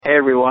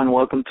everyone.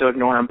 Welcome to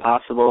Ignore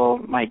Impossible.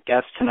 My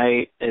guest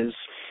tonight is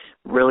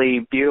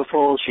really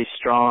beautiful. She's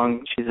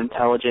strong, she's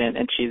intelligent,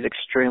 and she's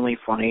extremely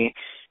funny.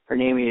 Her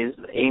name is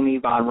Amy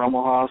von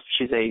Romelhoff.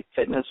 She's a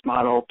fitness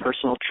model,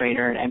 personal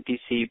trainer, and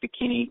NPC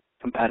bikini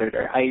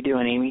competitor. How you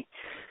doing, Amy?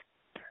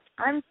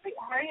 I'm great.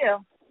 How are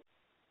you?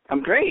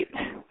 I'm great.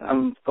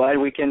 I'm glad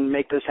we can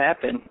make this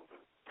happen.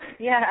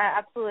 Yeah,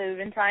 absolutely. We've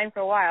been trying for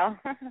a while.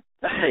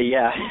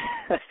 Yeah.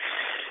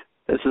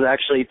 This is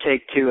actually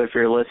take 2 if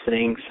you're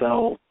listening,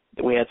 so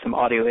we had some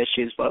audio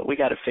issues, but we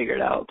got it figured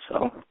out,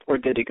 so we're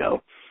good to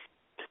go.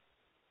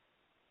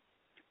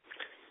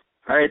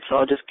 All right, so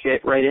I'll just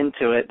get right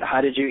into it.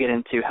 How did you get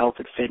into health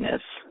and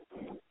fitness?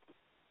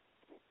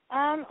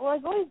 Well,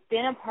 I've always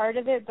been a part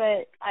of it,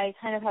 but I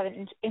kind of have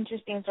an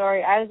interesting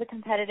story. I was a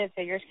competitive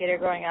figure skater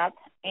growing up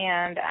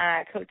and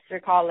coached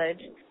through college.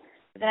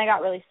 But then I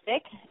got really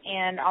sick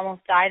and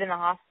almost died in the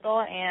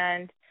hospital,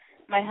 and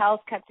my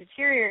health kept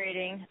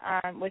deteriorating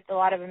with a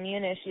lot of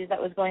immune issues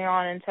that was going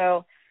on. And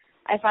so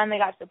I finally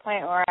got to the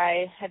point where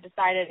I had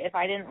decided if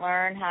I didn't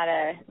learn how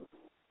to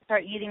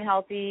start eating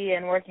healthy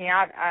and working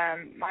out,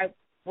 I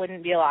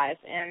wouldn't be alive.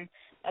 And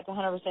that's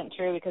 100%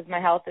 true because my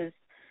health is,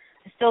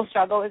 I still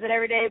struggle with it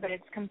every day, but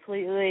it's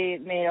completely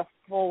made a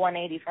full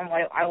 180 from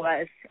what I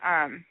was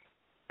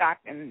back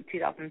in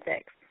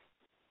 2006.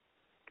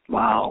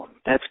 Wow,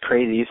 that's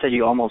crazy. You said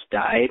you almost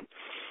died?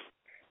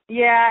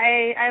 Yeah,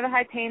 I have a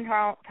high pain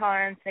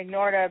tolerance and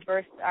ignored a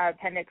burst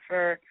appendix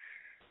for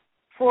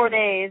 4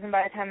 days, and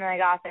by the time that I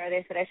got there,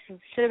 they said I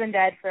should have been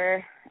dead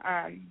for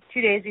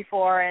 2 days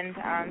before, and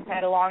I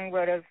had a long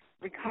road of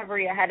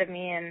recovery ahead of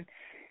me. And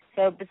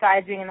so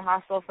besides being in the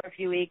hospital for a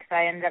few weeks,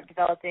 I ended up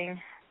developing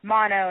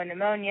mono and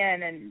pneumonia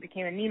and then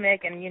became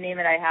anemic, and you name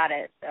it, I had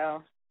it.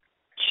 So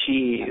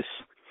jeez.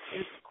 It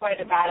was quite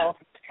a battle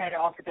to try to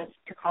also go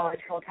to college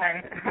full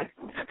time.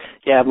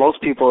 Yeah, most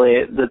people,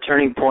 the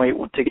turning point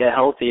to get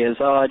healthy is,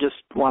 I just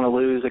want to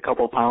lose a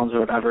couple pounds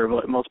or whatever,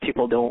 but most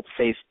people don't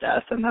face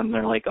death, and then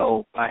they're like,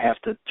 I have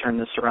to turn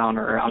this around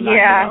or I'm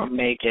not going to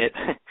make it.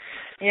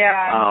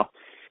 Yeah.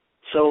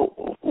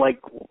 So,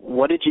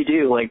 what did you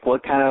do?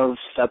 What kind of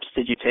steps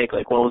did you take?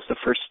 What was the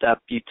first step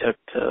you took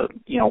to,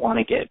 want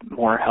to get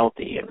more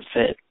healthy and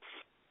fit?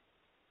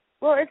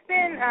 Well, it's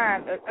been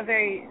a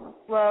very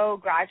slow,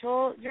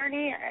 gradual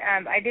journey.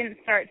 I didn't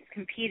start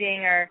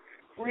competing or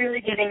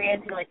really getting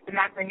into the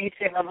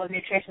macronutrient level of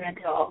nutrition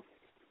until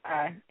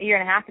a year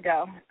and a half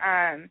ago.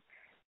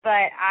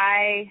 But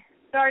I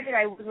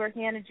was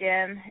working at a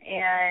gym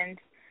and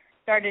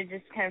started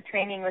just kind of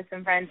training with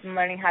some friends and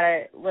learning how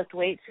to lift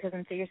weights because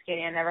in figure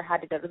skating I never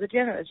had to go to the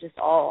gym. It was just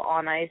all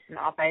on ice and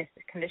off ice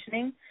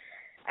conditioning.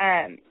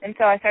 And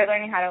so I started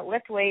learning how to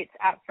lift weights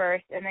at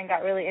first and then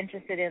got really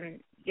interested in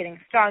getting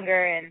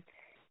stronger and,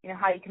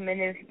 how you can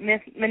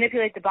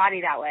manipulate the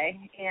body that way.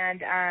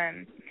 And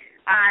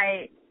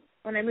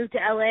when I moved to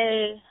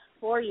LA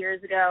 4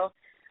 years ago,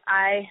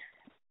 I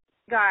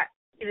got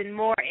even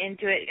more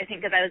into it, I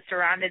think, because I was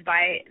surrounded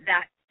by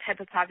that type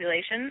of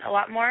population a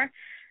lot more.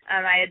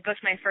 I had booked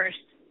my first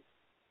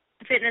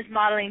fitness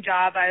modeling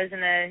job. I was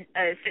in a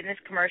fitness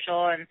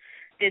commercial and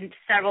did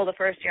several the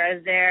first year I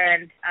was there.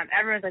 And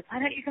everyone's like, why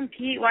don't you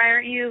compete? Why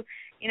aren't you,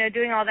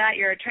 doing all that?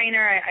 You're a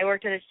trainer. I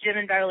worked at this gym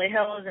in Beverly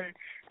Hills, and,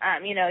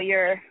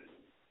 you're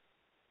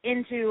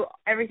into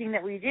everything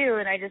that we do.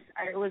 And I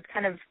was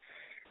kind of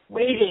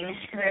waiting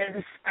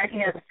because I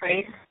think I was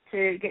afraid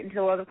to get into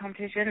the world of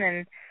competition,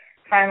 and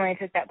finally I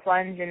took that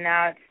plunge, and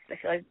now I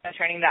feel like I'm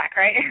turning back,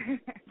 right?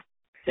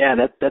 Yeah,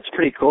 that's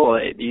pretty cool.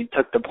 You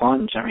took the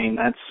plunge. I mean,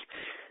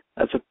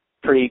 that's a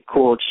pretty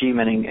cool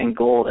achievement and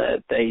goal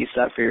that you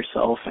set for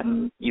yourself,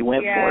 and you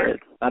went for it.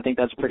 I think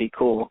that's pretty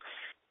cool.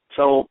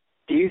 So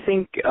do you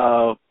think,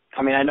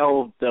 I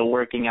know the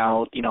working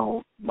out,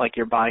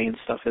 your body and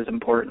stuff is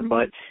important,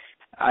 but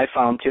I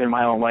found, too, in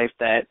my own life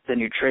that the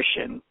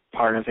nutrition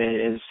part of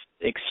it is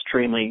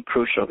extremely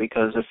crucial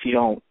because if you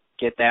don't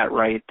get that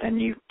right, then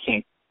you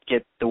can't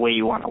get the way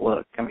you want to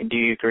look. Do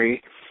you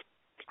agree?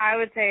 I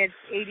would say it's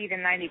 80 to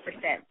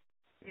 90%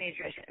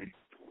 nutrition.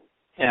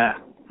 Yeah.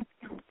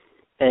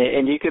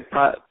 And you could,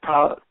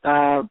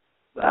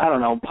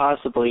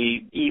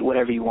 possibly eat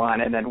whatever you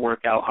want and then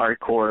work out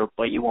hardcore,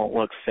 but you won't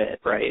look fit,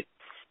 right?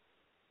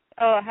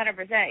 Oh,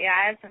 100%. Yeah,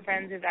 I have some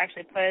friends who've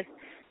actually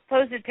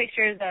posted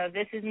pictures of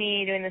this is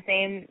me doing the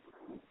same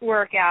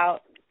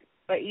workout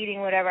but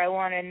eating whatever I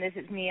want, and this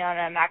is me on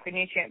a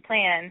macronutrient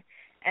plan.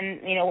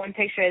 And, one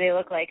picture they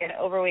look like an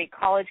overweight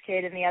college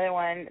kid, and the other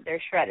one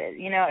they're shredded.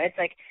 It's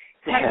like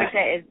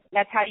 100% is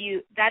that's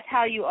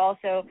how you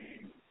also,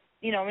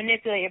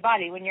 manipulate your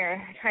body. When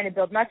you're trying to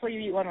build muscle, you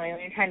eat one way.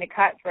 When you're trying to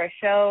cut for a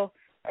show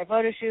or a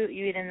photo shoot,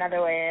 you eat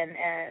another way.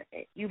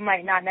 And you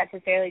might not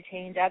necessarily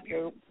change up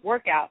your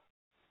workout,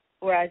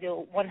 whereas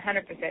you'll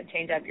 100%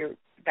 change up your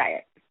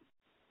diet.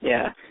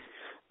 Yeah.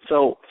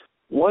 So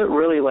what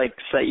really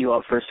set you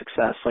up for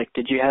success?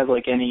 Did you have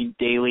any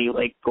daily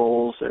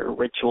goals or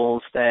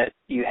rituals that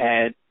you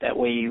had that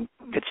way you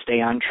could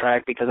stay on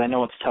track? Because I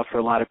know it's tough for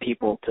a lot of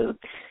people to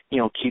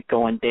keep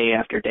going day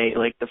after day.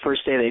 Like the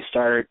first day they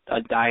start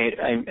a diet,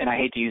 and I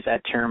hate to use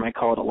that term, I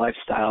call it a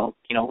lifestyle,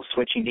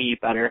 switching to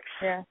eat better.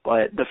 Yeah.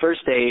 But the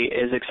first day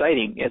is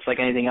exciting. It's like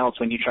anything else.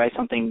 When you try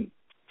something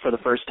for the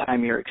first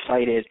time, you're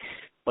excited.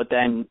 But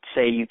then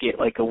say you get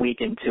like a week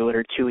into it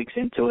or 2 weeks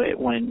into it,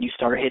 when you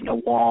start hitting a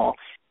wall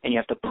and you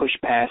have to push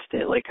past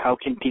it, like how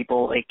can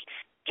people like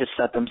just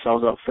set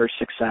themselves up for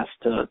success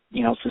to,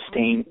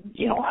 sustain,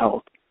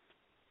 health?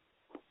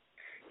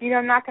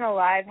 I'm not going to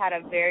lie, I've had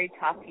a very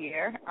tough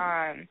year.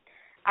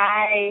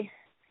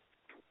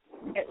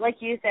 Like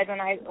you said,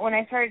 when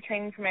I started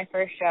training for my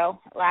first show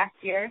last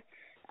year,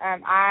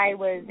 I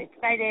was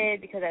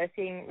excited because I was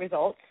seeing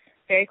results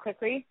very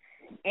quickly.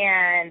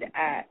 And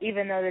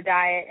even though the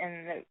diet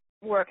and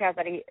the workout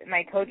that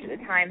my coach at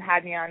the time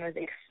had me on was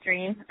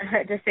extreme,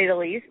 to say the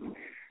least,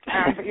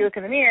 but you look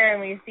in the mirror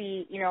and when you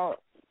see,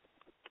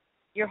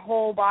 your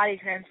whole body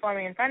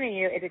transforming in front of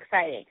you, it's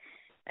exciting.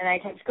 And I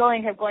kept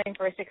going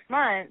for 6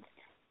 months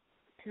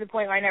to the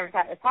point where I never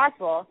thought it was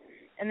possible.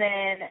 And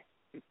then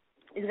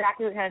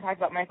exactly what kind of talked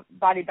about, my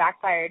body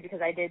backfired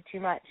because I did too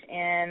much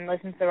and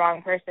listened to the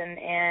wrong person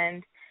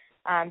and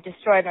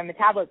destroyed my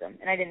metabolism.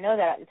 And I didn't know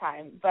that at the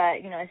time.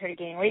 But, I started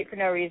gaining weight for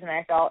no reason.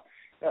 I felt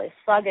really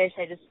sluggish.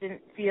 I just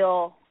didn't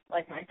feel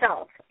like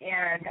myself.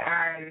 And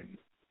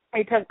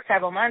it took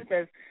several months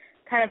of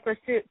kind of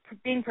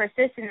being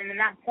persistent. And at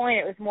that point,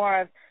 it was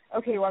more of,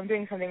 okay, well, I'm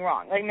doing something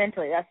wrong. Like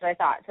mentally, that's what I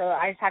thought. So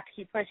I just have to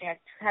keep pushing.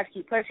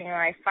 And when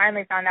I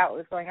finally found out what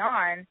was going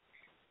on,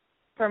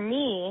 for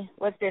me,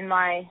 what's been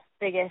my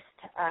biggest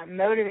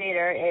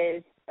motivator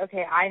is,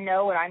 okay, I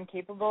know what I'm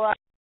capable of,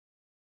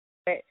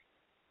 but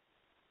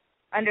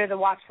under the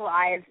watchful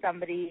eye of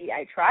somebody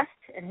I trust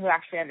and who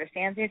actually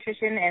understands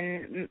nutrition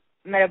and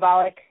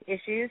metabolic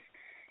issues.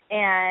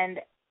 And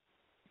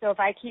so if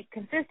I keep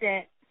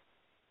consistent,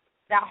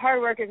 that hard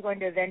work is going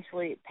to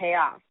eventually pay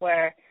off,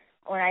 where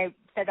when I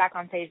step back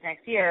on stage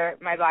next year,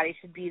 my body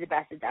should be the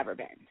best it's ever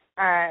been.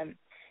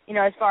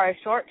 As far as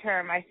short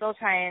term, I still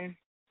try and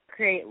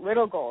create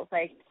little goals.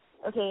 Like,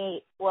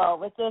 okay, well,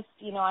 with this,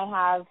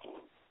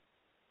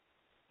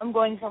 I'm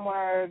going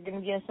somewhere, going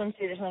to be in a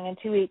swimsuit or something in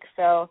 2 weeks.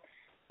 So,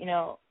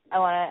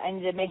 I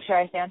need to make sure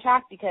I stay on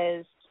track,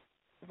 because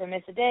if I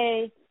miss a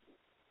day,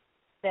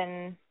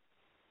 then,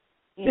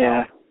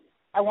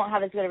 I won't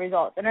have as good a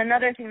result. And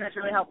another thing that's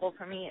really helpful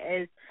for me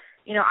is,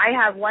 I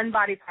have one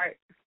body part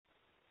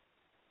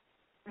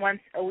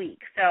once a week.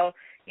 So,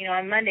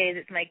 on Mondays,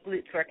 it's my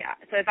glutes workout.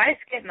 So if I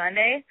skip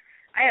Monday,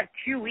 I have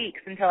 2 weeks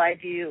until I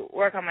do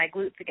work on my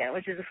glutes again,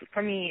 which is,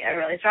 for me, a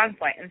really strong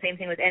point. And same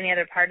thing with any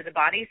other part of the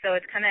body. So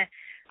it's kind of,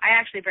 I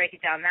actually break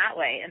it down that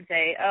way and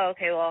say, oh,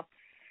 okay, well,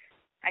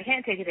 I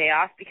can't take a day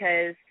off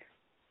because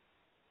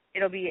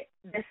it'll be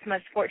this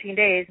much 14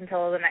 days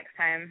until the next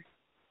time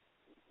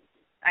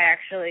I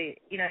actually,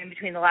 in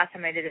between the last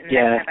time I did it and the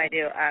next time I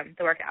do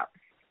the workout.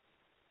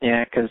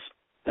 Yeah, because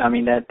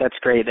that's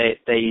great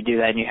that you do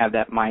that and you have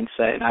that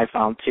mindset. And I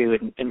found, too,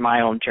 in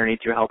my own journey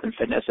through health and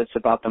fitness, it's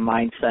about the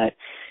mindset.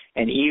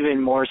 And even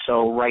more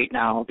so right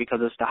now, because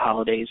it's the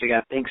holidays. We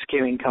got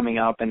Thanksgiving coming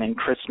up, and then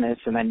Christmas,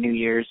 and then New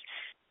Year's.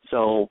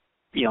 So,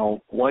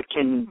 what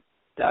can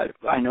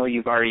I know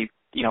you've already,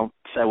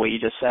 said what you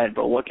just said,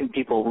 but what can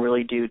people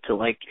really do to,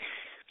 like,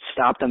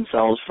 stop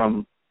themselves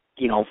from,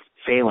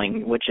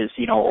 failing, which is,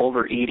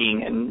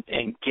 overeating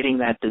and getting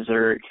that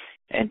dessert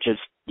and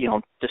just,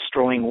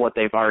 destroying what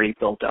they've already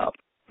built up,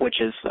 which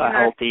is a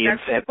healthy and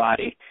fit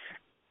body.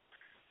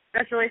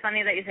 That's really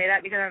funny that you say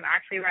that, because I'm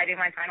actually writing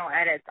my final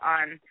edits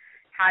on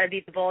how to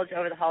beat the bulge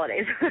over the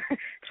holidays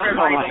for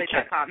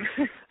bodybuilding.com.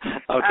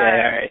 Okay, all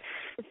right.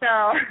 So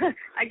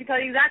I can tell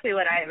you exactly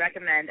what I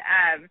recommend.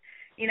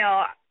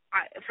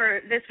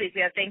 For this week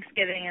we have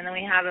Thanksgiving, and then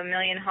we have a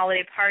million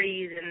holiday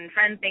parties and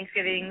friend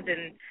Thanksgivings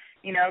and,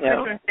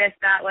 Christmas, this,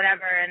 that,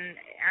 whatever.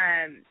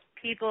 And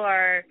people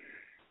are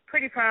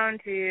pretty prone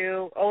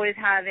to always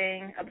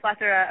having a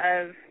plethora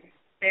of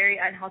very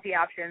unhealthy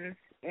options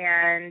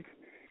and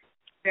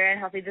very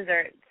unhealthy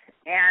desserts.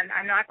 And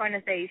I'm not going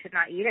to say you should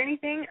not eat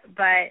anything,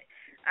 but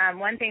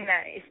one thing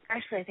that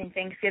especially I think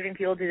Thanksgiving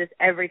people do this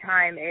every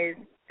time is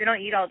they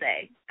don't eat all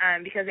day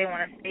because they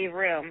want to save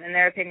room, in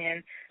their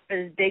opinion, for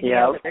this big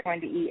meal that they're going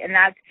to eat. And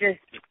that's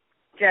just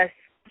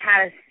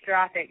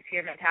catastrophic to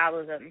your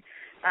metabolism.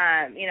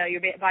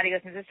 Your body goes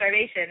into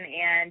starvation,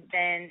 and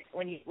then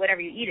whatever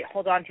you eat, it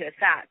holds on to as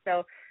fat.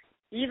 So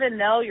even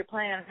though you're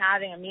planning on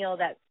having a meal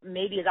that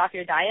maybe is off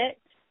your diet,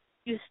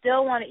 you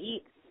still want to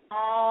eat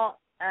all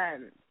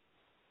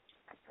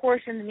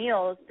portioned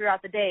meals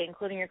throughout the day,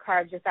 including your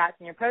carbs, your fats,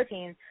 and your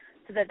proteins,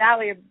 so that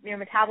way your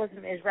metabolism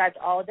is revved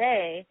all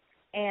day.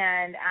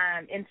 And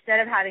instead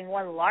of having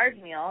one large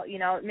meal,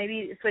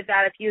 maybe switch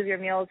out a few of your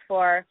meals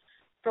for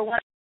one.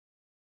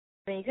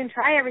 I mean, you can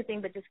try everything,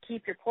 but just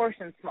keep your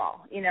portions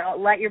small.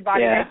 Let your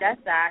body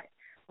digest that.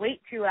 Wait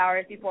 2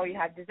 hours before you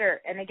have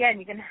dessert. And again,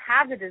 you can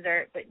have the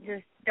dessert, but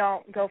just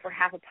don't go for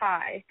half a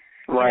pie.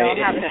 Right.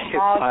 Have a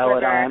small Pile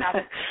it on.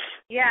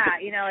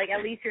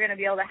 At least you're going to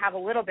be able to have a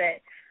little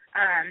bit.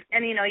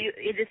 And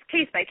it is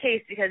case by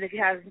case, because if you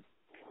have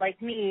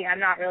like me, I'm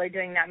not really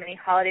doing that many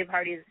holiday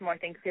parties. It's more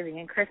Thanksgiving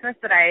and Christmas,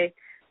 but I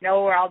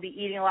know where I'll be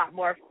eating a lot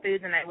more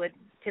food than I would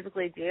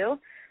typically do.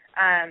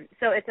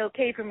 So it's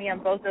okay for me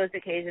on both those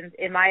occasions,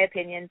 in my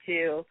opinion,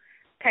 to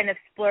kind of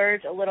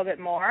splurge a little bit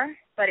more.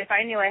 But if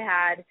I knew I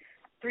had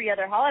 3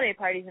 other holiday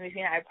parties in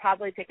between, I'd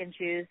probably pick and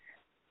choose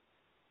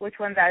which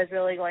ones I was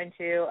really going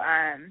to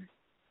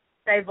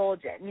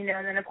divulge in, you know.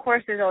 And then, of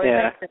course, there's always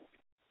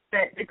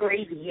like the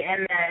gravy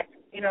and the,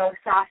 you know,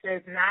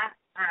 sauces and that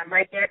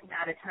right there can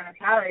add a ton of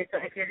calories. So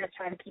if you're just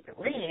trying to keep it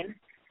lean,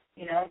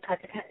 you know, cut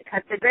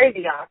the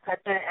gravy off, cut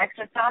the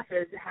extra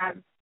sauces,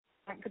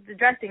 put the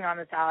dressing on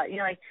the salad, you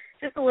know, like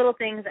just the little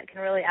things that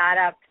can really add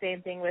up.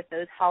 Same thing with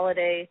those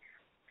holiday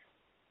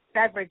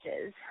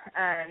beverages.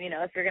 You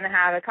know, if you're going to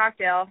have a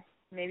cocktail,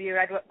 maybe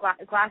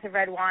a glass of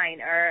red wine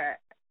or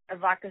a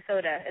vodka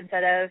soda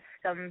instead of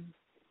some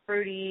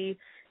fruity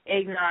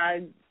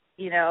eggnog,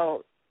 you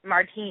know,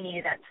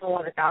 martini that's full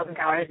of 1,000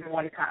 calories in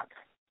 1 cup.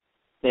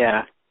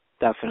 Yeah,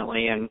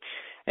 definitely. And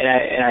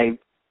I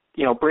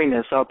you know, bring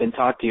this up and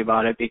talk to you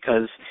about it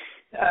because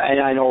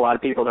I know a lot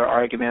of people, their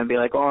argument would be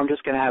like, oh, I'm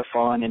just going to have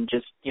fun and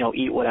just, you know,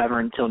 eat whatever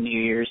until New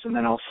Year's, and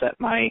then I'll set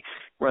my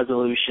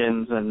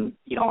resolutions and,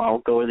 you know, I'll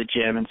go to the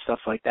gym and stuff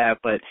like that.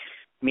 But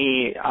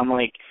me, I'm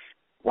like,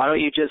 why don't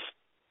you just,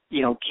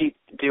 you know, keep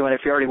doing,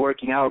 if you're already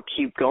working out,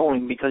 keep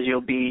going, because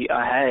you'll be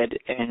ahead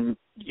and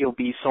you'll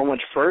be so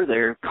much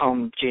further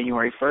come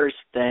January 1st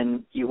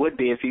than you would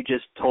be if you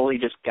just totally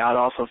just got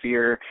off of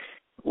your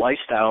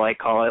lifestyle, I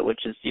call it,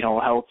 which is, you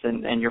know, health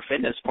and your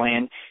fitness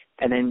plan.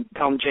 And then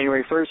come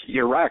January 1st,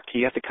 you're wrecked.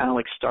 You have to kind of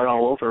like start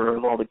all over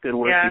with all the good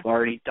work you've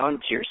already done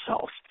to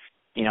yourself.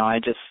 You know, I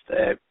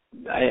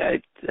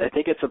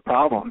think it's a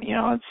problem. You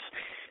know,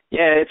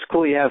 it's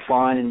cool you have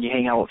fun and you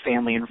hang out with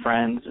family and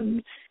friends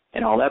and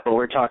all that, but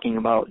we're talking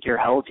about your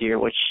health here,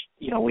 which,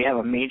 you know, we have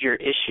a major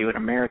issue in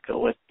America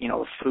with, you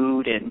know,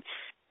 food and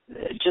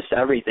just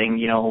everything,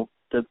 you know,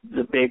 the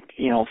big,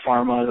 you know,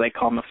 pharma, they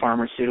call them the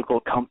pharmaceutical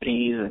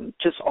companies and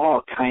just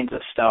all kinds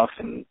of stuff.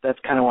 And that's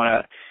kind of what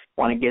I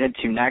want to get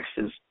into next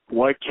is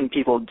what can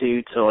people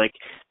do to, like,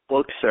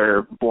 books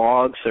or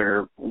blogs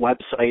or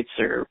websites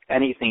or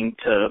anything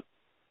to,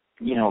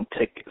 you know,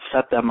 to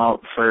set them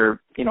up for,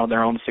 you know,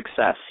 their own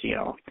success, you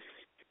know?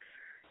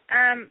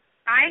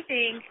 I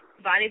think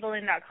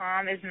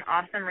bodybuilding.com is an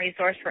awesome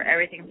resource for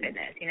everything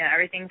fitness. You know,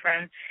 everything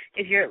from,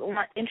 if you're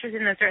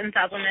interested in a certain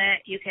supplement,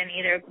 you can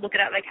either look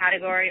it up by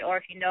category, or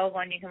if you know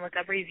one, you can look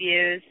up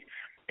reviews.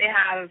 They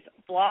have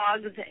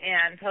blogs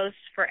and posts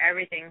for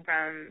everything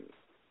from,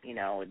 you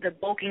know, the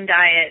bulking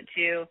diet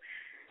to,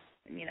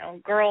 you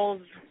know,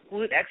 girls'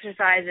 glute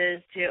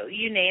exercises to,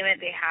 you name it,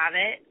 they have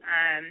it.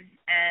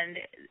 And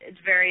it's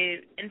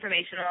very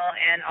informational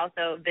and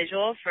also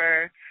visual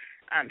for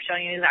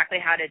showing you exactly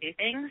how to do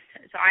things.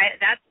 So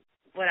that's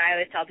what I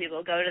always tell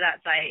people. Go to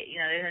that site. You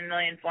know, there's a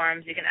million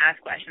forums. You can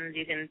ask questions.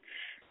 You can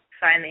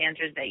find the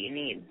answers that you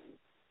need.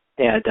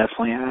 Yeah,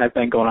 definitely. I've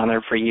been going on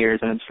there for years,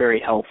 and it's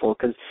very helpful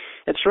because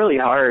it's really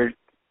hard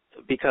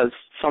because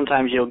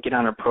sometimes you'll get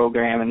on a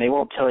program and they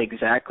won't tell you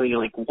exactly,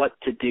 like, what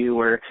to do,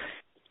 or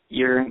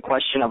you're in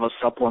question of a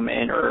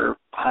supplement or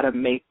how to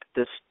make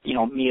this, you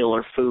know, meal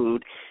or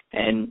food.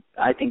 And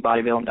I think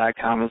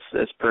bodybuilding.com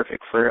is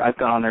perfect for, I've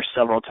gone on there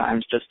several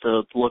times just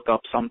to look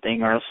up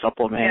something or a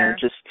supplement or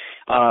just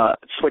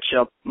switch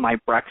up my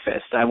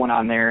breakfast. I went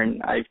on there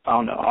and I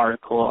found an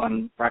article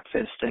on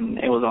breakfast and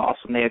it was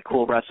awesome. They had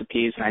cool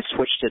recipes and I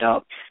switched it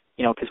up,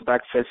 you know, because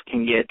breakfast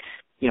can get,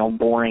 you know,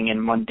 boring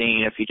and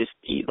mundane if you just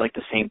eat like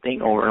the same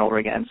thing over and over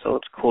again. So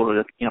it's cool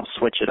to, you know,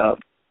 switch it up.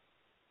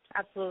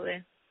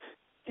 Absolutely.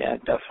 Yeah,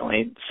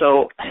 definitely.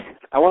 So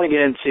I want to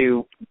get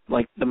into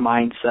like the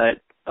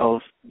mindset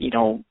of, you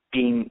know,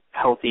 being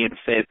healthy and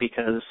fit,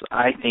 because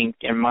I think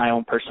in my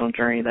own personal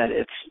journey that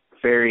it's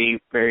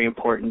very, very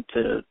important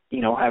to,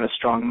 you know, have a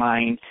strong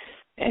mind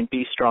and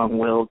be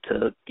strong-willed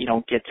to, you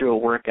know, get through a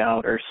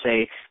workout, or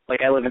say, like,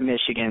 I live in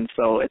Michigan,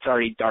 so it's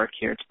already dark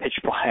here, it's pitch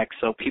black,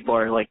 so people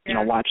are like, you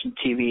know, watching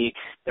TV.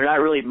 They're not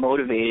really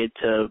motivated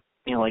to,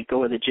 you know, like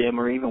go to the gym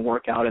or even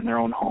work out in their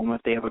own home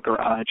if they have a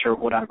garage or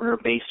whatever, a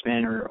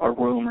basement or a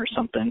room or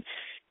something.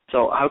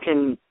 So how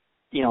can,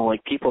 you know,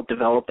 like people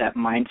develop that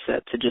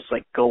mindset to just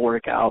like go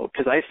work out?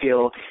 Because I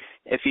feel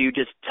if you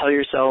just tell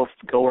yourself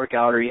go work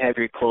out, or you have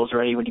your clothes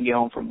ready when you get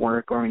home from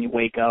work or when you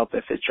wake up,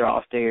 if it's your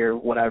off day or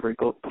whatever,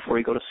 go before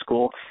you go to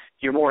school,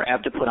 you're more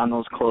apt to put on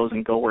those clothes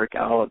and go work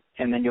out,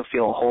 and then you'll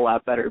feel a whole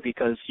lot better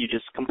because you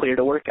just completed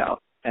a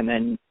workout, and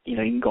then, you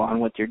know, you can go on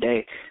with your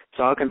day.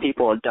 So how can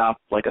people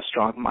adopt like a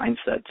strong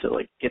mindset to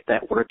like get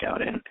that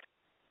workout in?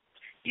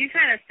 You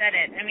kind of said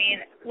it. I mean,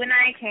 when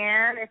I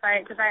can,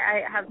 because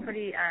I have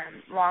pretty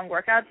long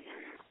workouts,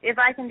 if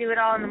I can do it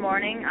all in the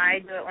morning, I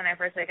do it when I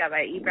first wake up.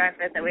 I eat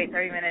breakfast, I wait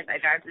 30 minutes, I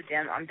drive to the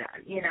gym, I'm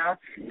done, you know?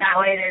 That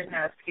way there's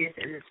no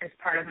excuses. It's just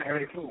part of my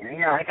routine.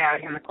 You know, like I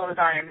already have my clothes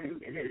on, and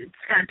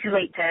it's kind of too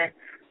late to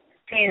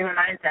change my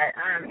mindset.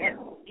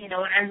 You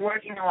know, when I'm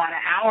working a lot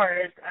of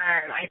hours,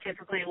 I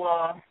typically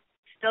will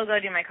still go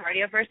do my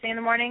cardio first thing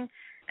in the morning,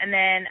 and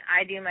then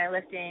I do my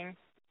lifting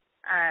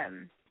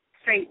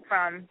straight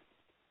from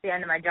the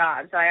end of my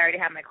job. So I already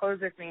have my clothes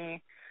with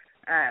me.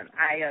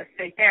 I go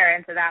straight there,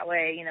 and so that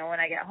way, you know, when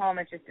I get home,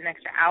 it's just an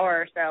extra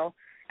hour or so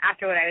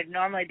after what I would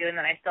normally do, and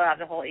then I still have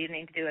the whole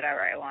evening to do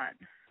whatever I want.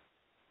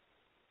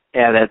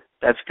 Yeah,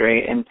 that's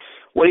great. And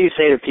what do you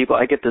say to people?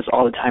 I get this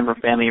all the time from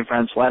family and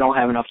friends. Well, I don't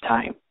have enough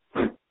time.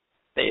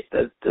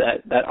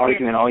 That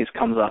argument always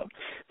comes up.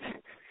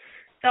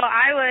 So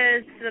I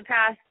was the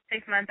past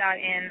 6 months out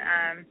in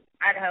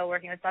Idaho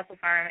working with Bustle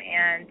Farm,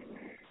 and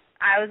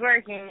I was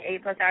working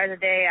 8+ hours a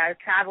day. I was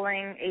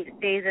traveling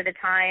 8 days at a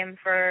time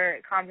for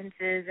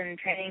conferences and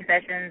training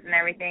sessions and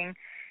everything.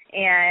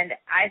 And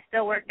I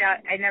still worked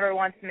out. I never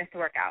once missed a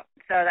workout.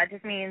 So that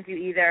just means you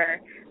either,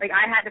 like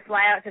I had to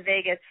fly out to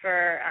Vegas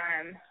for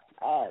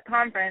a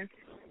conference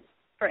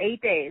for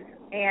 8 days,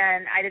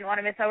 and I didn't want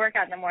to miss my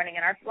workout in the morning,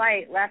 and our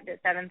flight left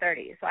at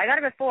 7:30. So I got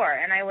up at 4,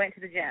 and I went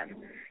to the gym.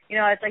 You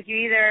know, it's like you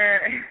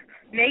either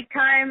make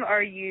time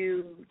or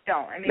you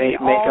don't. I mean,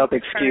 make up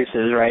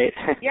excuses, right?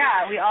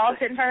 Yeah, we all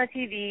sit in front of the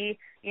TV.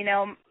 You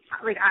know,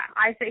 like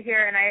I sit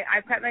here and I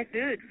prep my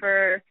food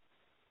for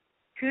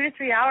 2 to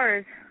 3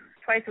 hours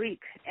twice a week,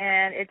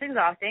 and it's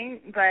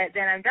exhausting, but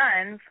then I'm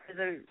done for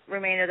the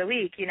remainder of the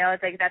week. You know,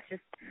 it's like that's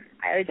just,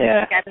 I would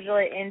just schedule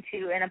it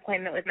into an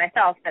appointment with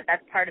myself,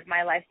 that's part of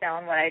my lifestyle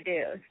and what I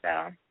do,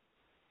 so.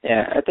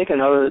 Yeah, I think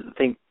another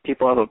thing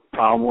people have a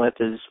problem with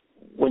is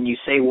when you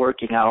say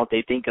working out,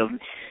 they think of,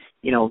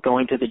 you know,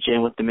 going to the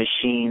gym with the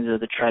machines or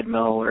the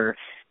treadmill or,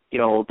 you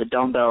know, the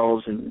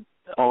dumbbells and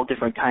all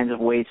different kinds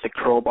of weights, the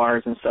curl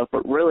bars and stuff,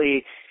 but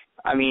really,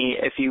 I mean,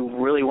 if you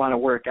really want to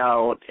work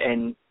out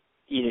and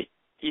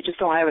you just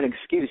don't have an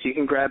excuse. You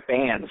can grab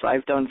bands.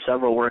 I've done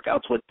several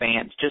workouts with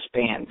bands, just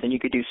bands, and you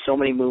could do so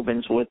many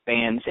movements with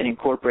bands and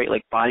incorporate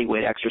like body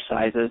weight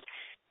exercises,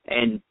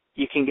 and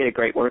you can get a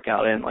great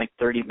workout in like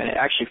 30 minutes,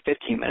 actually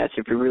 15 minutes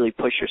if you really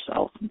push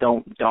yourself.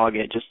 Don't dog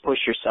it, just push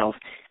yourself,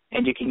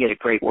 and you can get a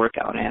great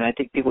workout in. I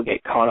think people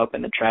get caught up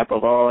in the trap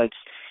of, oh, it's,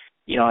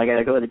 you know, I got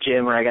to go to the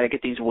gym or I got to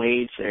get these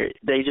weights, or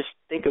they just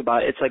think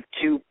about it. It's like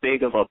too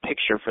big of a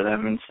picture for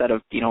them instead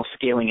of, you know,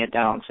 scaling it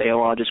down. Say,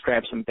 oh, I'll just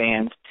grab some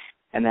bands,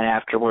 and then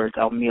afterwards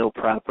I'll meal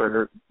prep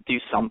or do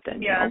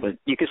something. Yeah. You know? But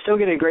you can still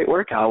get a great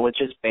workout with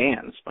just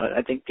bands. But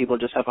I think people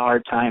just have a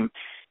hard time,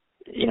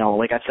 you know,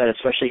 like I said,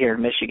 especially here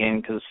in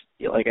Michigan, because,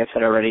 like I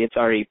said already, it's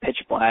already pitch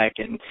black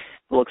and it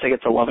looks like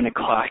it's 11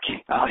 o'clock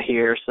out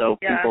here. So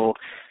people,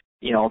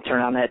 you know,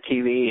 turn on that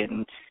TV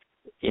and,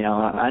 you know,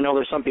 I know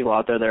there's some people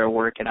out there that are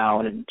working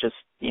out and just,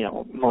 you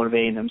know,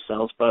 motivating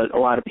themselves, but a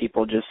lot of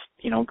people just,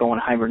 you know, go in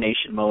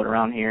hibernation mode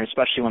around here,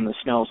 especially when the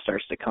snow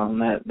starts to come.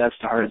 That's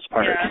the hardest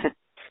part. Yeah.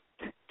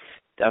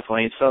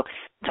 Definitely. So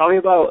tell me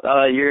about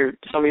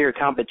some of your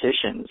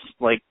competitions.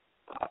 Like,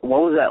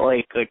 what was that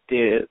like? Like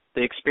the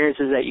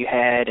experiences that you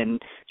had and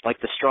like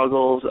the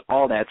struggles,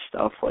 all that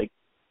stuff. Like,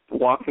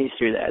 walk me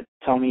through that.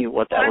 Tell me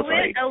what that was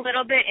like. I went a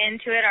little bit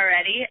into it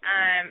already.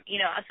 You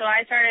know, so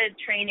I started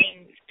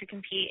training to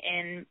compete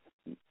in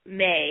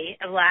May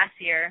of last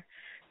year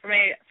for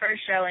my first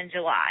show in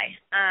July.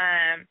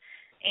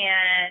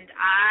 And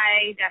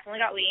I definitely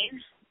got lean,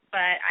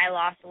 but I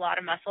lost a lot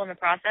of muscle in the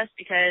process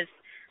because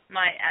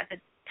at the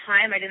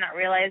time I did not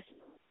realize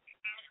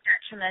how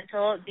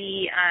detrimental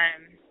the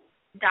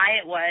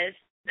diet was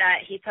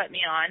that he put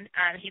me on.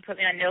 He put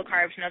me on no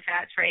carbs, no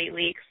fats for 8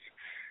 weeks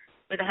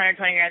with 120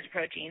 grams of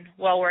protein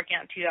while working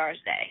out 2 hours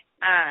a day.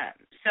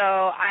 So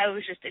I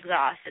was just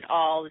exhausted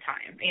all the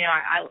time. You know,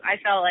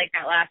 I felt like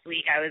that last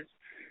week I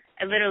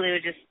literally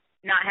would just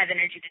not have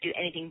energy to do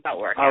anything but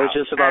work out. I was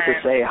just about to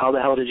say, how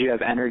the hell did you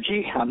have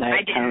energy on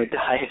that kind of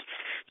diet?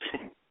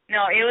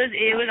 No, it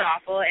was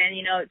awful, and,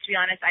 you know, to be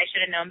honest, I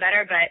should have known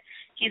better, but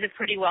he's a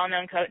pretty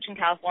well-known coach in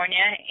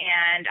California,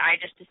 and I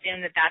just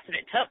assumed that that's what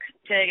it took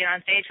to get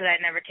on stage because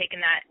I'd never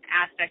taken that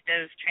aspect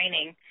of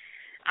training.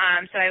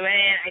 So I went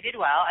in, I did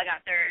well, I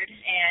got third,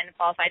 and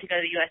qualified to go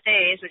to the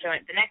USAs, which I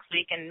went the next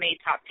week and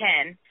made top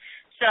 10.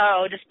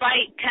 So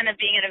despite kind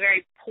of being in a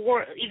very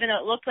poor, even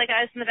though it looked like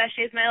I was in the best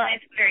shape of my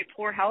life, very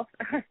poor health,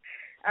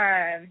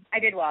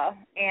 I did well.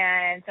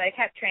 And so I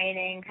kept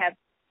training,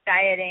 kept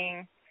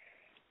dieting,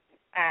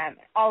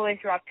 all the way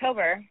through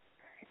October,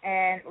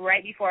 and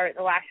right before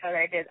the last show that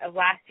I did of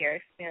last year,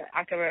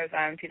 October of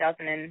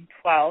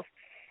 2012,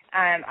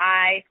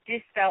 I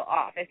just fell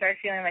off. I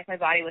started feeling like my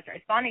body wasn't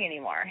responding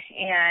anymore,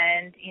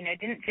 and, you know,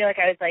 didn't feel like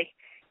I was, like,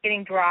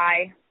 getting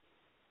dry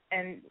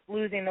and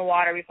losing the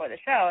water before the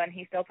show, and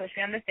he still pushed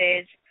me on the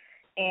stage,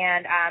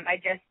 and I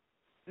just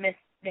missed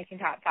making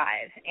top 5,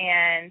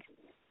 and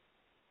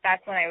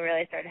that's when I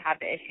really started to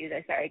have the issues.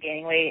 I started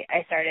gaining weight.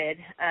 I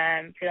started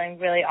feeling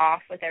really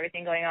off with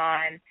everything going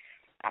on.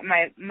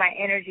 My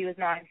energy was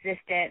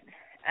non-existent,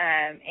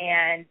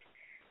 and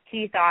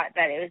he thought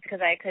that it was because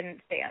I couldn't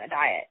stay on a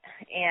diet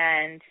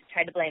and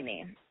tried to blame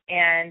me.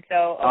 And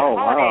so over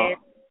the holidays,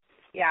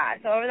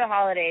 over the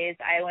holidays,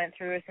 I went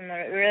through some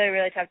really,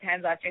 really tough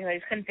times last year because I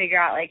just couldn't figure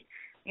out, like,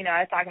 you know,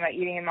 I was talking about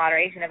eating in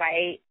moderation. If I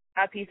ate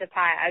a piece of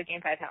pie, I would gain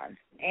 5 pounds.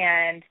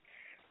 And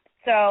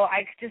so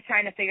I was just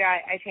trying to figure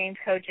out, I changed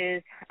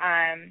coaches,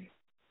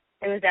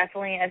 it was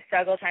definitely a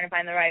struggle trying to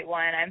find the right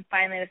one. I'm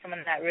finally with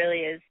someone that really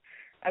is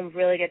a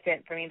really good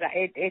fit for me, but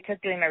it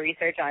took doing my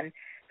research on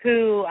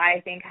who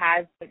I think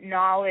has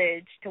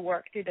knowledge to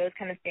work through those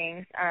kind of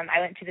things. I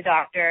went to the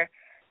doctor,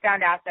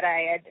 found out that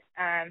I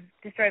had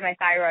destroyed my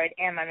thyroid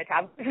and my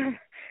metabolism.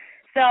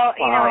 So,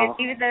 you know,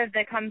 even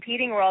the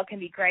competing world can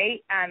be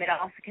great. It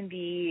also can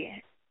be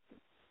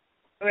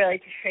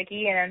really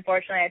tricky, and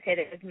unfortunately I'd say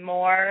that there's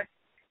more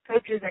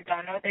coaches that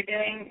don't know what they're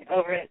doing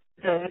over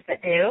those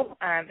that do,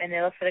 and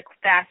they look for the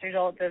fast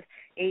results of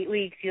 8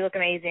 weeks, you look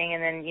amazing,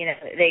 and then, you know,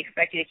 they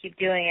expect you to keep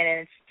doing it, and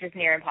it's just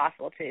near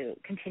impossible to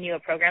continue a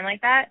program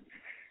like that.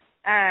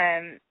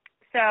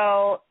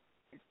 So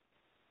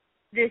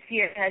this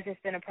year has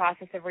just been a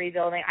process of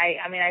rebuilding.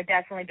 I mean, I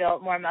definitely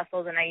built more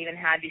muscle than I even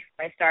had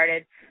before I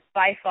started,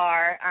 by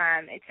far.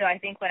 So I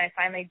think when I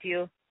finally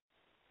do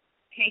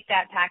take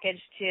that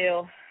package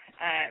to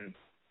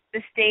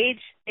the stage,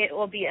 it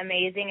will be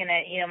amazing, and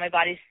you know, my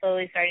body's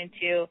slowly starting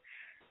to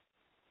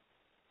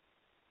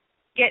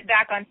get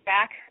back on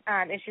track.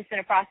 It's just been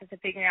a process of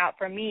figuring out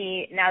for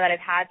me, now that I've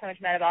had so much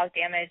metabolic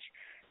damage,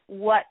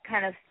 what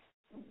kind of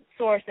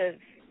source of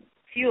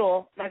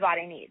fuel my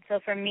body needs. So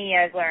for me,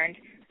 I've learned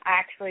I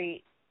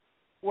actually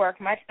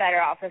work much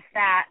better off of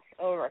fats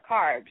over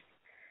carbs,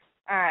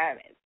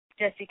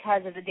 just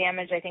because of the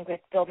damage I think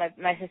with build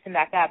my system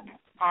back up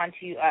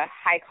onto a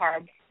high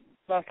carb,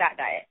 low fat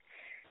diet.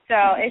 So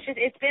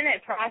it's been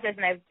a process,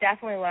 and I've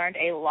definitely learned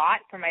a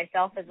lot for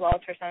myself as well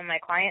as for some of my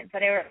clients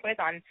that I work with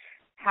on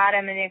how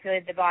to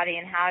manipulate the body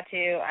and how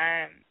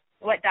to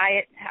what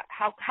diet,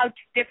 how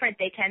different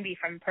they can be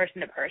from person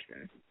to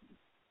person.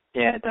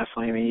 Yeah,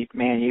 definitely. I mean,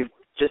 man, you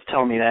just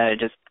tell me that, I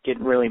just get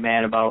really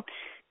mad about,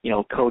 you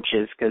know,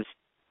 coaches, because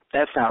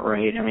that's not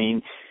right. I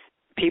mean,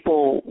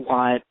 people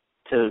want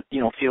to,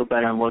 you know, feel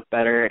better and look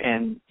better,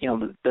 and, you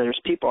know, there's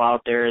people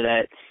out there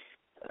that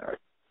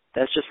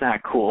that's just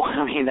not cool.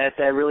 I mean, that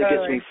really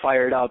gets me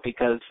fired up,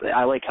 because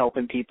I like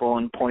helping people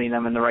and pointing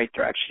them in the right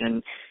direction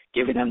and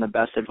giving them the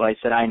best advice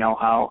that I know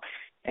how,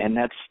 and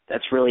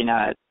that's really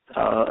not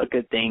a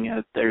good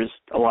thing. There's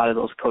a lot of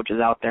those coaches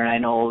out there, and I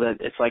know that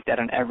it's like that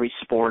in every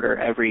sport or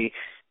every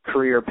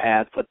career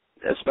path, but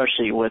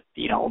especially with,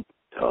 you know,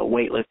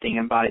 weightlifting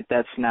and body,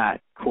 that's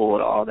not cool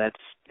at all.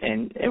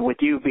 And with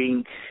you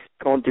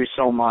going through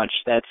so much,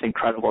 that's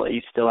incredible that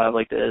you still have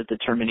like the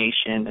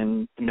determination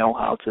and know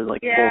how to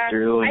like pull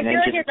through and then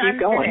just keep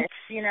going.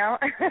 You know?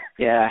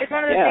 Yeah. It's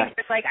one of those things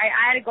that's like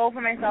I had a goal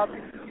for myself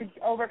to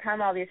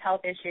overcome all these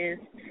health issues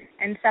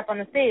and step on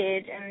the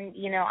stage, and,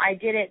 you know, I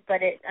did it,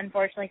 but it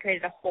unfortunately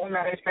created a whole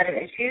other set of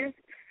issues.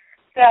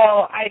 So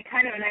I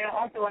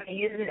also want to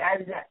use it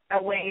as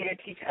a way to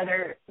teach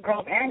other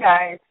girls and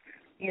guys,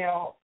 you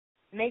know,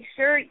 make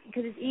sure,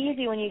 because it's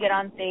easy when you get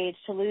on stage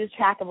to lose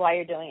track of why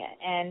you're doing it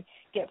and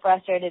get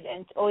frustrated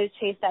and always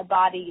chase that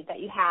body that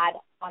you had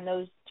on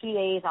those 2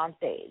 days on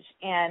stage.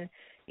 And,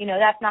 you know,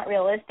 that's not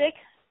realistic,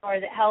 or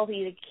is it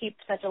healthy to keep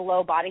such a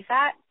low body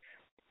fat?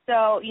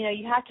 So, you know,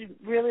 you have to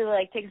really,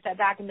 like, take a step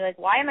back and be like,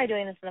 why am I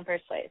doing this in the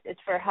first place? It's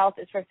for health,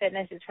 it's for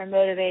fitness, it's for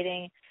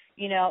motivating,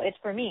 you know, it's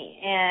for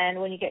me. And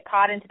when you get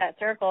caught into that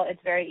circle,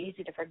 it's very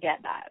easy to forget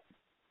that.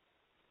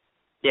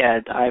 Yeah,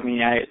 I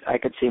mean, I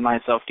could see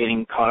myself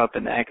getting caught up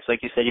in that, because like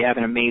you said, you have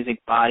an amazing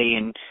body,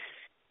 and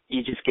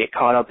you just get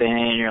caught up in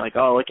it, and you're like,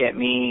 oh, look at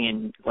me,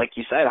 and like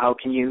you said, how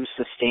can you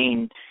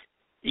sustain,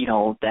 you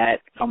know,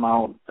 that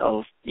amount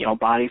of, you know,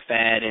 body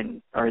fat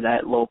or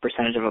that low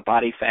percentage of a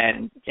body fat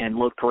and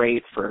look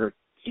great for,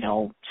 you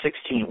know,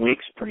 16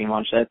 weeks pretty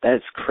much?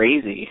 That's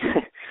crazy.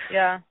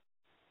 Yeah.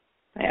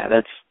 Yeah,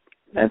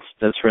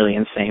 that's really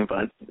insane.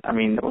 But I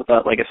mean,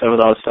 like I said, with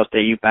all the stuff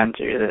that you've been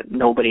through, that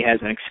nobody has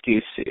an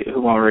excuse,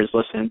 whoever is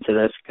listening to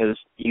this, because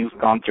you've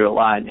gone through a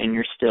lot, and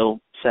you're still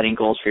setting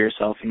goals for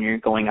yourself, and you're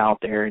going out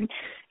there and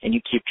you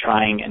keep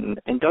trying.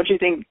 And don't you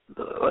think,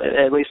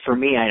 at least for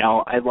me, I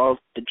know I love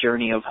the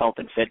journey of health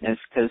and fitness,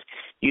 because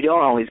you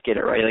don't always get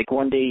it right. Like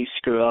one day you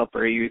screw up,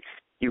 or you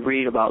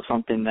read about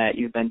something that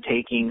you've been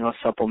taking, a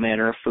supplement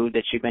or a food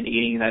that you've been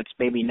eating that's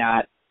maybe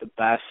not the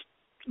best,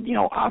 you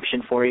know,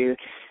 option for you.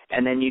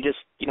 And then you just,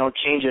 you know,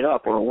 change it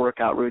up, or a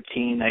workout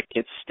routine that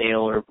gets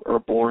stale or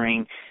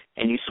boring,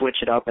 and you switch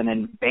it up, and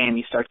then, bam,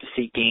 you start to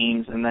see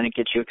gains, and then it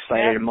gets you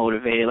excited and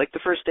motivated. Like the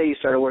first day you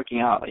started working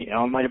out, you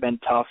know, it might have been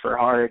tough or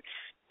hard,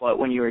 but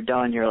when you were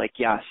done, you're like,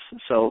 yes.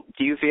 So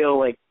do you feel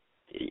like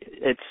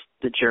it's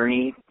the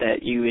journey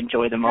that you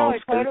enjoy the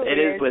most? No, it totally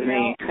it is with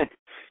me.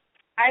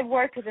 I've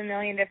worked with a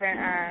million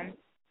different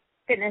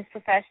fitness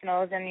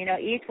professionals, and, you know,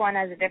 each one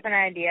has a different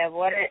idea of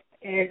what it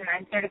is, and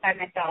I'm certified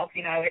myself.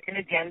 You know, I work in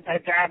a gym, so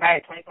I surrounded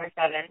by it 24/7,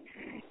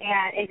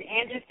 and it's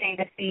interesting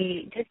to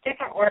see just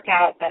different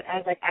workouts that I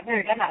was like, I've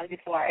never done that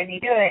before, and you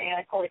do it, and you're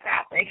like, holy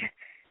crap, like,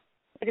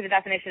 look at the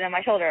definition on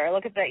my shoulder, or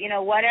look at the, you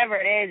know, whatever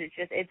it is.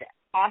 It's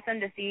awesome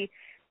to see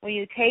when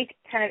you take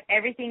kind of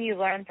everything you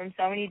learn from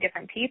so many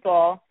different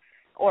people,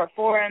 or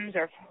forums,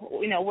 or,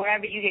 you know,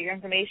 wherever you get your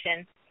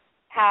information,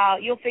 how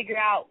you'll figure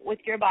out with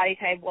your body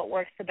type what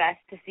works the best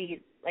to see,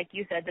 like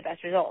you said, the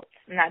best results.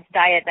 And that's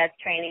diet, that's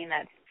training,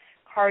 that's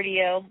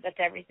cardio, that's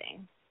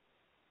everything.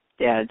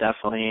 Yeah,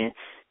 definitely.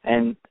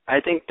 And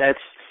I think that's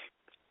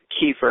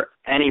key for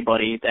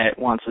anybody that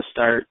wants to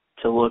start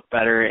to look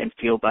better and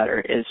feel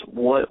better is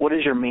what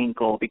is your main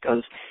goal?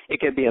 Because it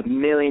could be a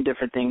million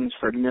different things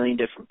for a million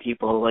different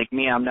people. Like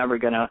me, I'm never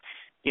gonna,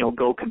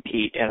 go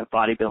compete at a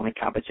bodybuilding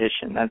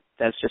competition.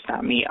 That's just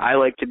not me. I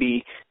like to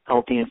be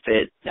healthy and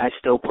fit. I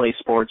still play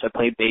sports. I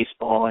play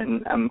baseball,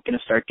 and I'm gonna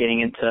start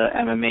getting into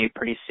MMA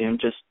pretty soon,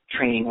 just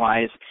training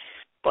wise.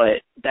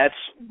 But that's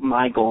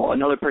my goal.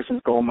 Another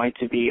person's goal might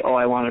to be,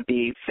 I want to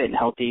be fit and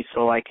healthy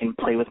so I can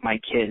play with my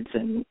kids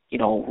and,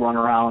 run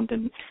around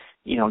and,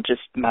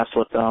 just mess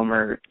with them,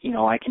 or,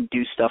 I can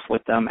do stuff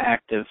with them,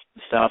 active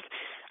stuff.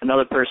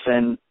 Another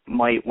person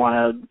might want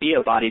to be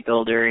a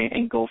bodybuilder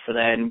and go for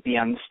that and be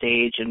on the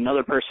stage. And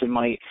another person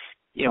might,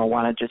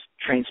 want to just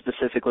train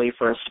specifically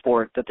for a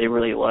sport that they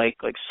really like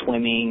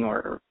swimming,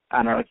 or, I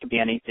don't know, it could be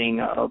anything,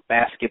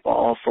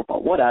 basketball,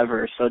 football,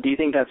 whatever. So do you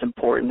think that's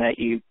important that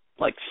you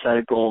set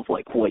a goal of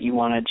what you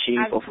want to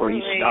achieve before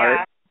you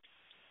start?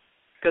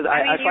 Because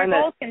I find your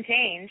that goals can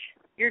change.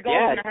 Your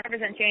goals can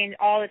 100% change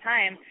all the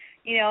time.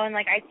 And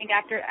I think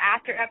after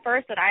at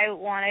first what I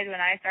wanted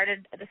when I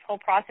started this whole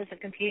process of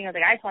competing, I was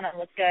I just want to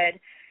look good,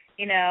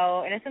 in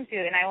a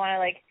swimsuit, and I want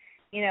to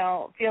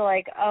feel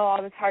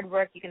all this hard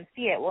work, you can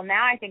see it. Well,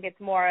 now I think it's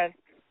more of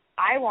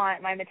I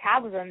want my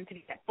metabolism to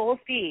be at full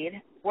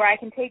speed where I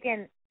can take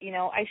in,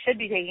 I should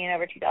be taking in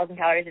over 2,000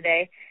 calories a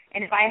day.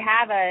 And if I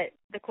have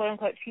the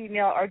quote-unquote cheat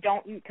meal or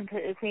don't eat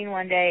completely clean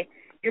one day,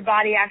 your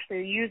body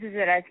actually uses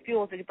it as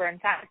fuel to burn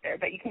faster.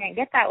 But you can't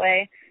get that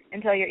way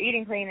until you're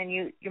eating clean and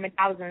your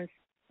metabolism's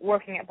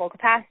working at full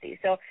capacity.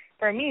 So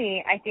for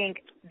me, I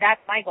think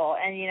that's my goal.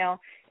 And,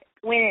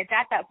 when it's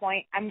at that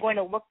point, I'm going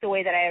to look the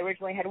way that I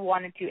originally had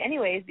wanted to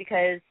anyways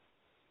because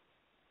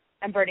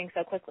I'm burning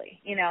so quickly,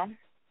 Yeah.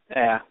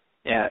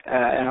 Yeah,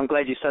 and I'm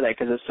glad you said that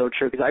because it's so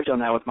true, because I've done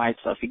that with my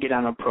stuff. You get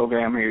on a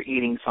program or you're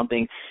eating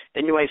something,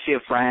 then you might see a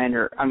friend,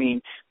 or,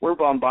 we're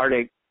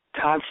bombarded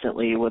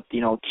constantly with,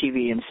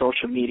 TV and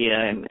social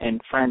media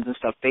and friends and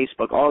stuff,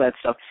 Facebook, all that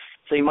stuff.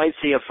 So you might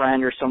see a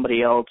friend or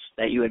somebody else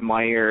that you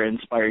admire or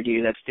inspired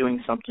you that's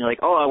doing something. You're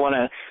like, I want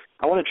to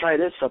try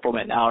this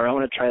supplement now, or I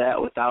want to try that,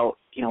 without,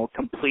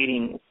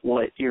 completing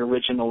what your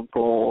original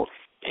goal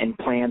and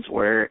plans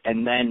were,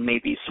 and then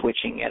maybe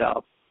switching it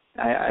up.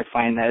 I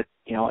find that,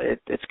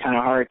 it's kind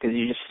of hard because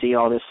you just see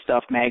all this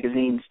stuff,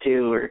 magazines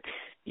too, or,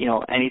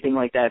 anything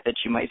like that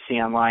you might see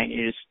online.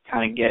 You just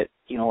kind of get,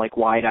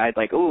 wide-eyed,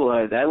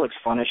 that looks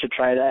fun. I should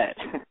try that.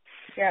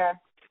 Yeah.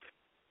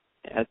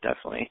 Yeah,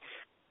 definitely.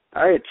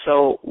 All right,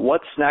 so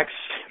what's next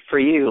for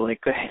you?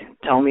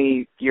 Tell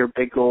me your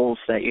big goals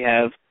that you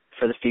have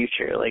for the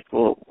future.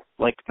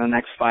 The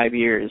next 5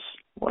 years,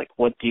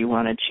 what do you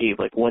want to achieve?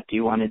 What do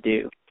you want to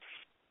do?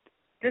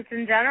 Just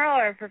in general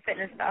or for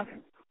fitness stuff?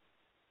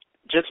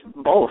 Just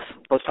both.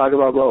 Let's talk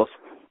about both.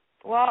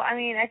 Well,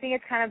 I think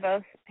it's kind of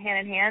both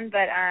hand in hand,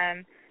 but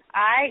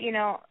I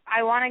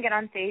want to get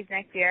on stage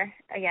next year.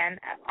 Again,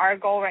 our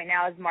goal right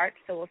now is March,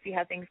 so we'll see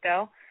how things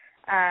go.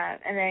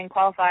 And then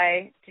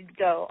qualify to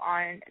go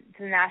on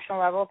to the national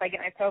level. If I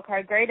get my pro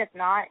card, great. If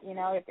not,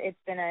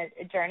 it's been a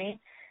journey.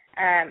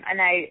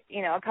 And a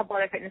couple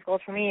other fitness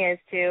goals for me is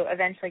to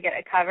eventually get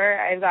a cover.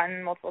 I've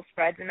gotten multiple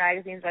spreads in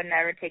magazines, but I've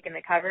never taken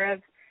the cover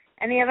of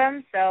any of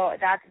them, so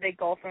that's a big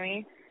goal for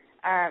me.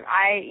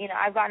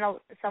 I've gotten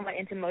somewhat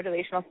into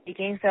motivational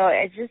speaking, so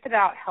it's just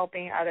about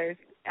helping others.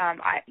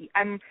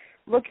 I'm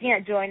looking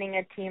at joining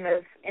a team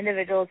of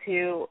individuals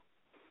who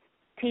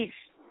teach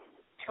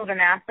children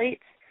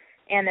athletes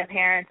and their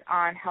parents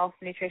on health,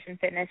 nutrition,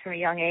 fitness from a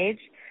young age,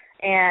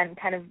 and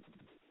kind of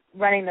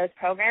running those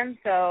programs.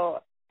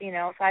 So,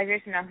 5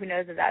 years from now, who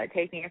knows what that would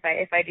take me if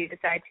I do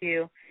decide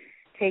to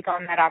take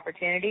on that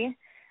opportunity.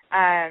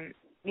 I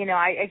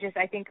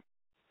think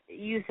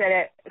you said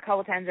it a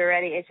couple times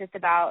already. It's just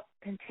about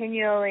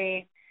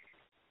continually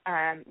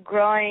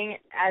growing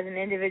as an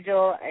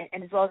individual,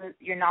 and as well as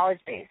your knowledge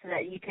base, so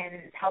that you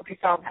can help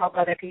yourself, help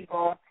other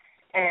people,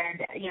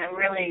 and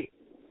really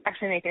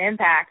actually make an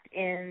impact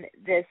in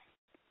this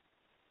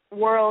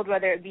world,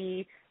 whether it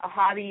be a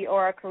hobby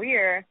or a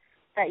career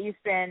that you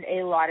spend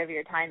a lot of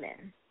your time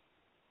in.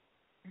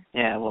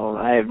 Yeah, well,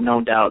 I have no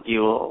doubt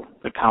you will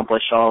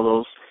accomplish all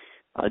those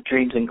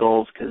dreams and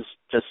goals, because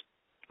just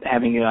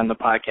having you on the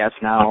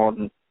podcast now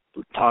and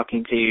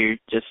talking to you,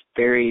 just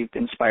very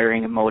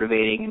inspiring and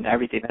motivating, and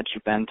everything that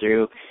you've been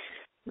through.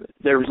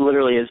 There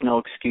literally is no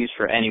excuse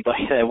for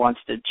anybody that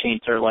wants to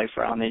change their life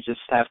around. They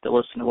just have to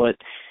listen to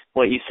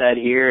what you said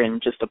here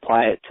and just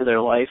apply it to their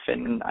life,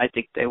 and I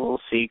think they will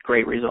see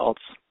great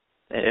results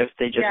if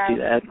they just do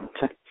that.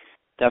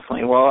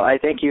 Definitely. Well, I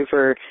thank you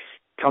for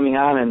coming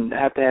on, and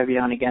have to have you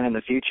on again in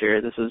the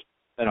future. This has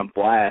been a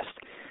blast.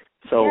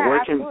 So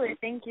absolutely.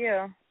 Thank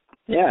you.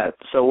 Yeah.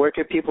 So where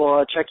can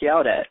people check you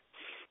out at?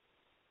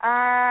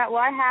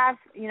 Well, I have,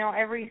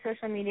 every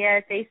social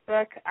media,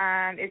 Facebook.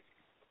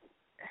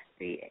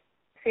 It's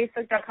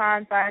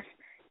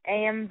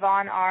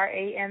Facebook.com/AMVonR,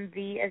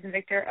 AMV as in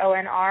Victor,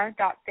 ONR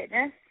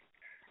 .fitness.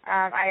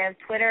 I have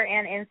Twitter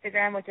and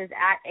Instagram, which is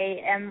at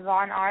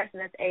 @amvonr. So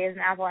that's A as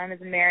in Apple, M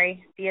as in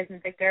Mary, V as in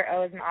Victor,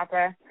 O as in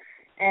Opera,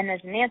 N as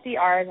in Nancy,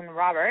 R as in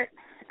Robert.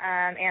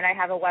 And I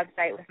have a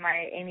website with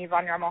my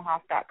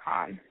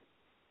amyvonjarmelhoff.com.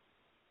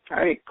 All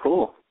right,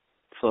 cool.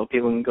 So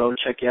people can go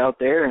check you out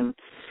there and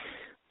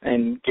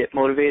get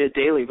motivated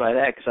daily by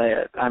that,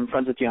 because I'm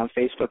friends with you on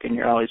Facebook, and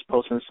you're always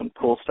posting some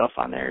cool stuff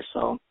on there.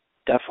 So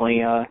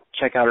definitely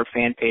check out her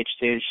fan page,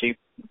 too. She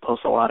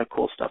posts a lot of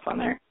cool stuff on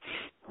there.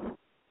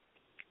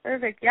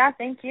 Perfect. Yeah,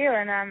 thank you.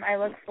 And I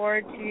look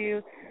forward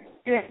to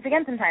doing this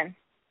again sometime.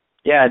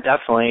 Yeah,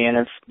 definitely. And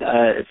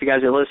if you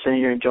guys are listening,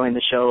 you're enjoying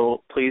the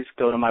show, please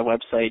go to my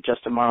website,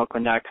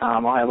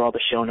 justinmarloquin.com. I'll have all the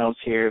show notes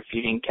here if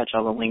you didn't catch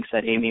all the links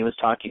that Amy was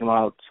talking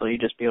about, so you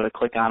just be able to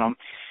click on them.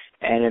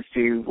 And if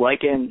you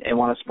like it and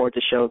want to support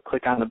the show,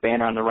 click on the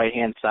banner on the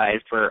right-hand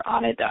side for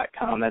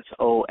onnit.com. That's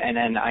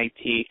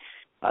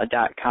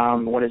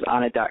ONNIT.com. What is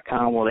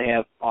onnit.com? Well, they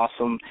have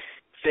awesome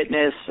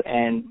fitness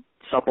and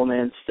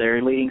supplements.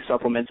 Their leading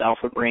supplements,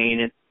 Alpha Brain,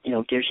 it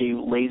gives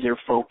you laser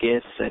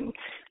focus, and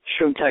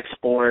Shroom Tech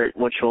Sport,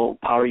 which will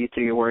power you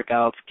through your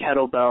workouts.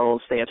 Kettlebells,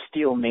 they have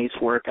steel mace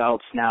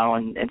workouts now,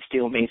 and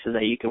steel maces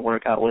that you can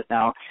work out with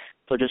now.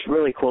 So just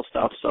really cool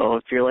stuff. So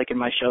if you're liking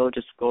my show,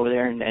 just go over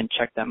there and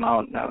check them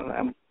out.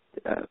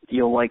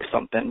 You'll like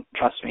something.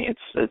 Trust me,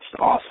 it's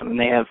awesome. And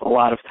they have a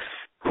lot of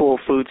cool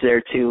foods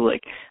there too,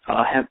 like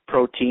hemp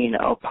protein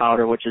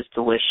powder, which is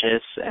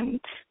delicious, and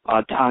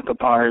Tonka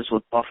bars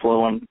with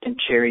buffalo and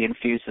cherry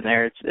infused in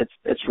there.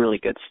 It's really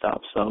good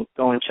stuff. So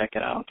go and check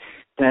it out.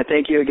 And I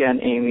thank you again,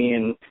 Amy,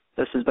 and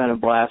this has been a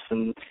blast,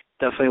 and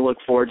definitely look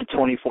forward to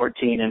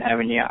 2014 and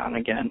having you on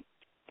again.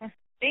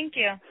 Thank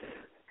you.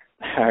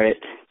 All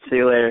right. See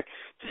you later.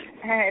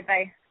 All right.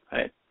 Bye. All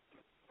right.